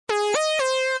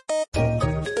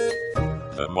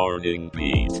Morning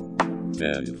Beat,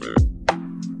 Denver.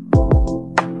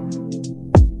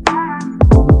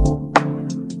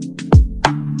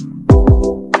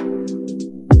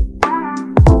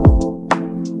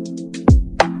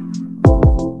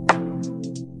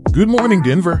 Good morning,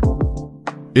 Denver.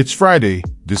 It's Friday,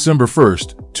 December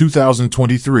 1st,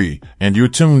 2023, and you're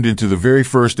tuned into the very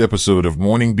first episode of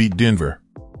Morning Beat Denver.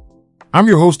 I'm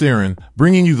your host, Aaron,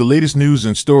 bringing you the latest news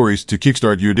and stories to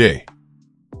kickstart your day.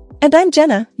 And I'm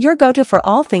Jenna, your go-to for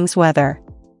all things weather.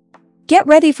 Get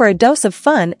ready for a dose of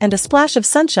fun and a splash of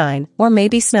sunshine, or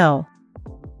maybe snow.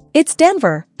 It's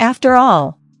Denver, after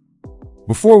all.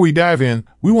 Before we dive in,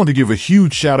 we want to give a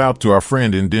huge shout out to our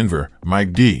friend in Denver,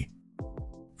 Mike D,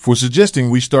 for suggesting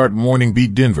we start Morning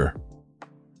Beat Denver.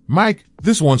 Mike,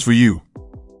 this one's for you.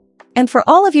 And for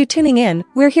all of you tuning in,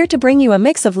 we're here to bring you a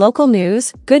mix of local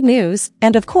news, good news,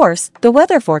 and of course, the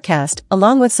weather forecast,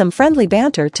 along with some friendly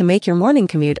banter to make your morning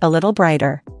commute a little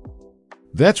brighter.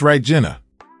 That's right, Jenna.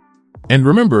 And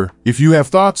remember, if you have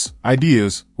thoughts,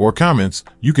 ideas, or comments,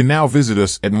 you can now visit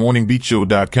us at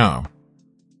morningbeatshow.com.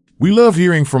 We love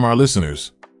hearing from our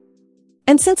listeners.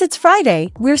 And since it's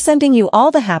Friday, we're sending you all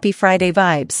the happy Friday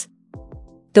vibes.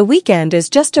 The weekend is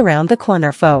just around the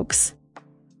corner, folks.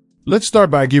 Let's start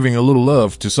by giving a little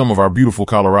love to some of our beautiful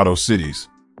Colorado cities.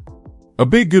 A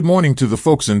big good morning to the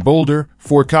folks in Boulder,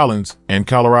 Fort Collins, and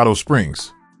Colorado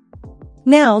Springs.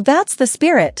 Now that's the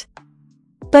spirit.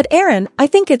 But Aaron, I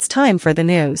think it's time for the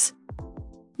news.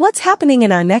 What's happening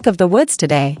in our neck of the woods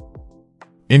today?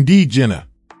 Indeed, Jenna.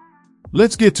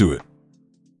 Let's get to it.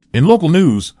 In local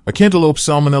news, a Cantaloupe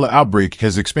salmonella outbreak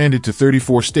has expanded to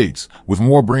 34 states, with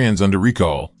more brands under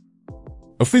recall.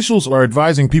 Officials are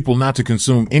advising people not to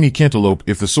consume any cantaloupe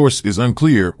if the source is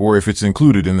unclear or if it's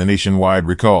included in the nationwide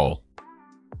recall.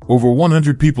 Over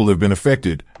 100 people have been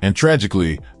affected, and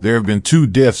tragically, there have been 2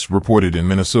 deaths reported in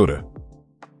Minnesota.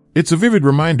 It's a vivid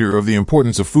reminder of the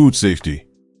importance of food safety.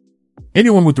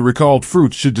 Anyone with the recalled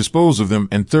fruit should dispose of them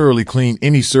and thoroughly clean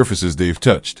any surfaces they've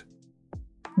touched.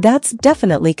 That's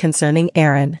definitely concerning,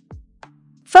 Aaron.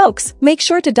 Folks, make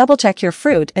sure to double-check your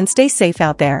fruit and stay safe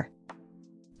out there.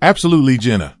 Absolutely,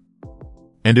 Jenna.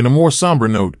 And in a more somber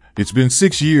note, it's been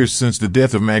 6 years since the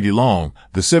death of Maggie Long,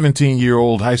 the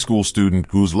 17-year-old high school student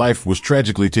whose life was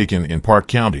tragically taken in Park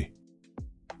County.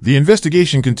 The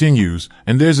investigation continues,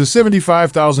 and there's a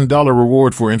 $75,000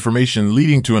 reward for information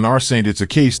leading to an arson. It's a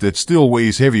case that still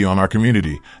weighs heavy on our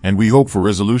community, and we hope for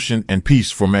resolution and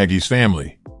peace for Maggie's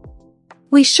family.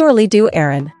 We surely do,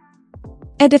 Aaron.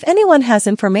 And if anyone has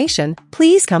information,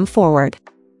 please come forward.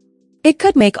 It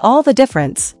could make all the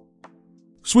difference.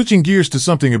 Switching gears to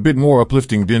something a bit more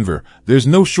uplifting, Denver, there's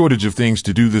no shortage of things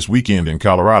to do this weekend in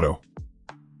Colorado.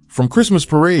 From Christmas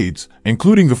parades,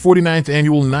 including the 49th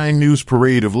annual 9 News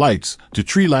Parade of Lights, to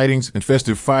tree lightings and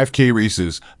festive 5K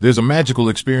races, there's a magical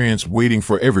experience waiting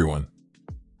for everyone.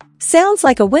 Sounds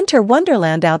like a winter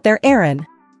wonderland out there, Aaron.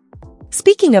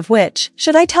 Speaking of which,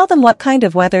 should I tell them what kind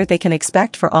of weather they can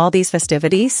expect for all these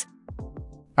festivities?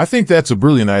 I think that's a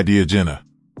brilliant idea, Jenna.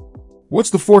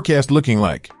 What's the forecast looking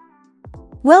like?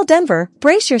 Well, Denver,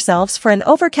 brace yourselves for an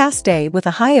overcast day with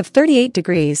a high of 38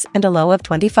 degrees and a low of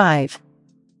 25.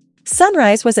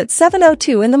 Sunrise was at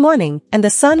 7:02 in the morning, and the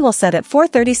sun will set at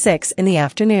 4:36 in the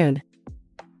afternoon.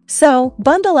 So,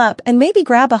 bundle up and maybe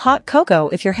grab a hot cocoa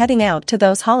if you're heading out to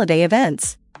those holiday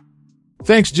events.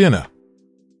 Thanks, Jenna.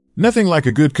 Nothing like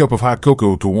a good cup of hot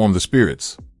cocoa to warm the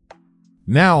spirits.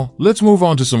 Now, let's move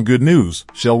on to some good news,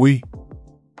 shall we?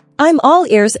 I'm all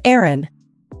ears, Aaron.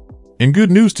 In good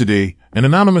news today, an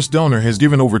anonymous donor has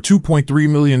given over $2.3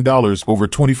 million over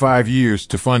 25 years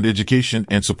to fund education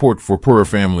and support for poorer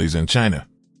families in China.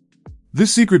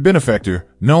 This secret benefactor,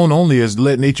 known only as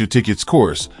Let Nature Take Its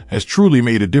Course, has truly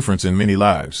made a difference in many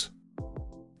lives.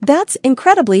 That's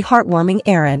incredibly heartwarming,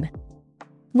 Aaron.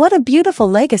 What a beautiful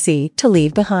legacy to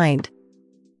leave behind.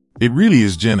 It really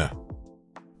is, Jenna.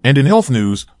 And in health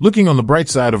news, looking on the bright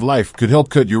side of life could help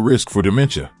cut your risk for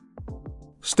dementia.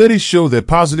 Studies show that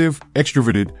positive,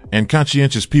 extroverted, and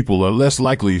conscientious people are less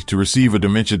likely to receive a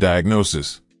dementia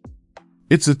diagnosis.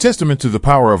 It's a testament to the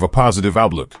power of a positive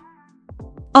outlook.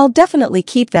 I'll definitely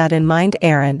keep that in mind,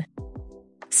 Aaron.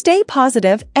 Stay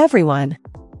positive, everyone.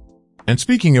 And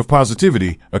speaking of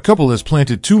positivity, a couple has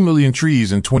planted 2 million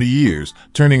trees in 20 years,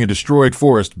 turning a destroyed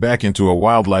forest back into a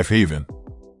wildlife haven.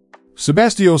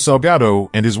 Sebastião Salgado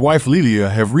and his wife Lilia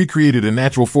have recreated a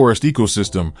natural forest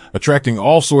ecosystem, attracting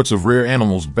all sorts of rare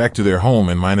animals back to their home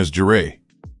in Minas Gerais.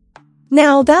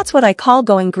 Now that's what I call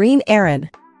going green, Aaron.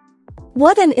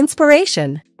 What an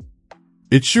inspiration.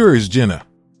 It sure is, Jenna.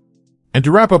 And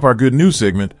to wrap up our good news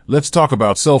segment, let's talk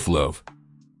about self-love.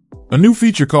 A new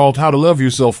feature called How to Love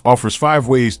Yourself offers 5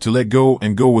 ways to let go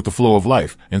and go with the flow of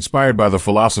life, inspired by the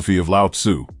philosophy of Lao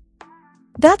Tzu.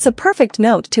 That's a perfect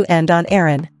note to end on,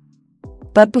 Aaron.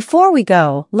 But before we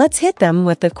go, let's hit them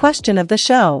with the question of the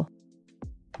show.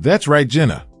 That's right,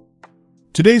 Jenna.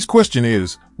 Today's question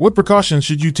is, what precautions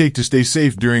should you take to stay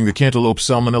safe during the Cantaloupe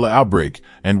salmonella outbreak,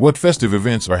 and what festive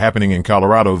events are happening in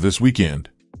Colorado this weekend?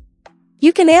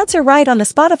 You can answer right on the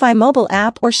Spotify mobile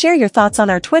app or share your thoughts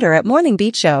on our Twitter at Morning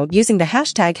Beat Show using the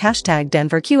hashtag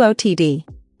 #DenverQOTD.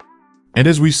 And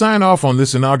as we sign off on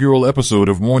this inaugural episode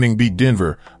of Morning Beat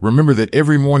Denver, remember that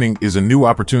every morning is a new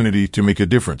opportunity to make a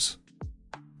difference.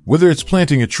 Whether it's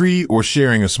planting a tree or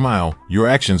sharing a smile, your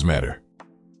actions matter.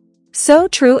 So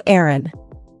true, Aaron.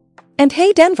 And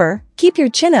hey, Denver, keep your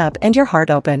chin up and your heart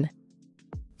open.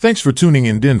 Thanks for tuning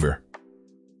in, Denver.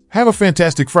 Have a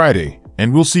fantastic Friday,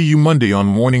 and we'll see you Monday on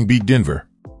Morning Beat Denver.